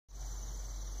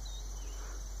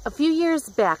A few years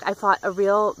back, I fought a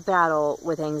real battle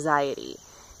with anxiety.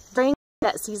 During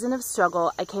that season of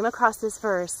struggle, I came across this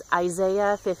verse,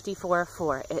 Isaiah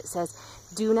 54:4. It says,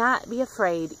 "Do not be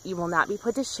afraid, you will not be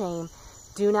put to shame.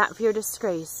 Do not fear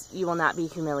disgrace, you will not be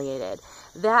humiliated."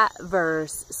 That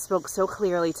verse spoke so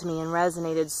clearly to me and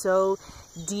resonated so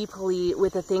deeply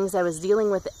with the things I was dealing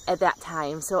with at that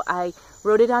time. So I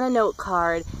wrote it on a note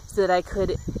card so that I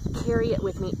could carry it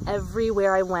with me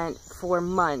everywhere I went for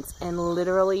months and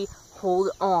literally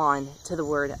hold on to the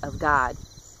Word of God.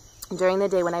 During the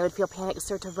day when I would feel panic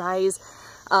start to rise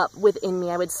up within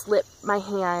me, I would slip my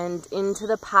hand into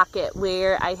the pocket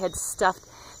where I had stuffed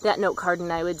that note card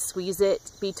and I would squeeze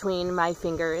it between my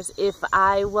fingers. If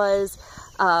I was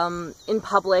in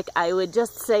public, I would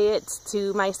just say it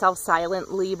to myself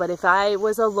silently, but if I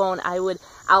was alone, I would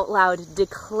out loud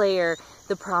declare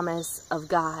the promise of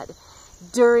God.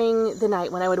 During the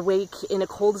night when I would wake in a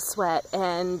cold sweat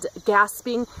and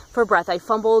gasping for breath, I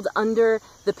fumbled under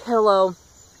the pillow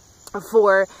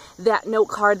for that note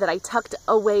card that I tucked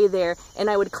away there, and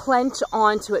I would clench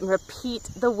onto it and repeat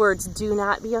the words, "Do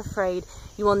not be afraid,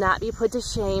 you will not be put to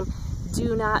shame.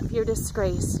 Do not fear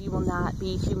disgrace, you will not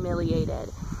be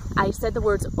humiliated." I said the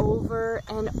words over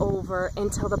and over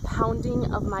until the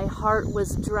pounding of my heart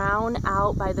was drowned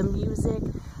out by the music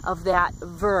of that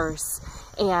verse,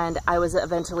 and I was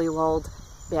eventually lulled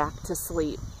back to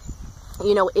sleep.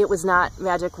 You know, it was not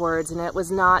magic words and it was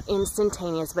not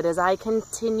instantaneous, but as I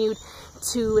continued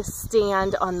to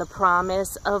stand on the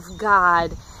promise of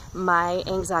God, my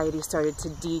anxiety started to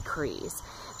decrease.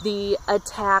 The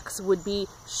attacks would be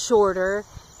shorter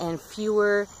and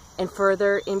fewer and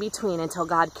further in between until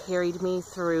God carried me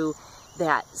through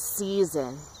that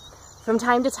season. From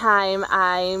time to time,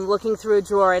 I'm looking through a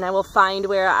drawer and I will find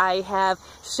where I have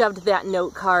shoved that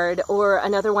note card or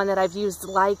another one that I've used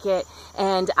like it,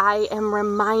 and I am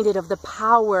reminded of the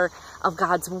power of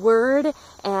God's Word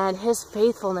and His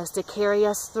faithfulness to carry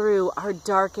us through our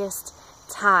darkest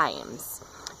times.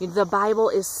 The Bible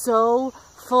is so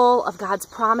full of God's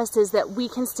promises that we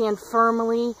can stand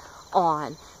firmly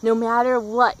on. No matter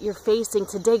what you're facing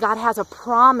today, God has a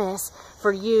promise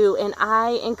for you, and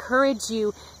I encourage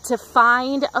you to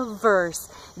find a verse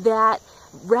that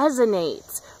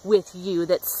resonates with you,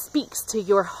 that speaks to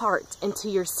your heart and to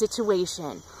your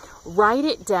situation. Write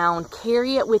it down,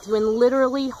 carry it with you, and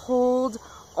literally hold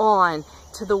on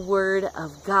to the Word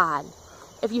of God.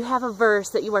 If you have a verse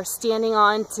that you are standing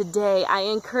on today, I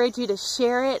encourage you to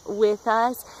share it with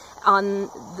us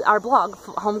on our blog,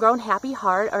 Homegrown Happy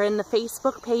Heart, or in the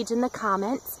Facebook page in the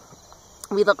comments.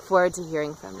 We look forward to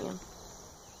hearing from you.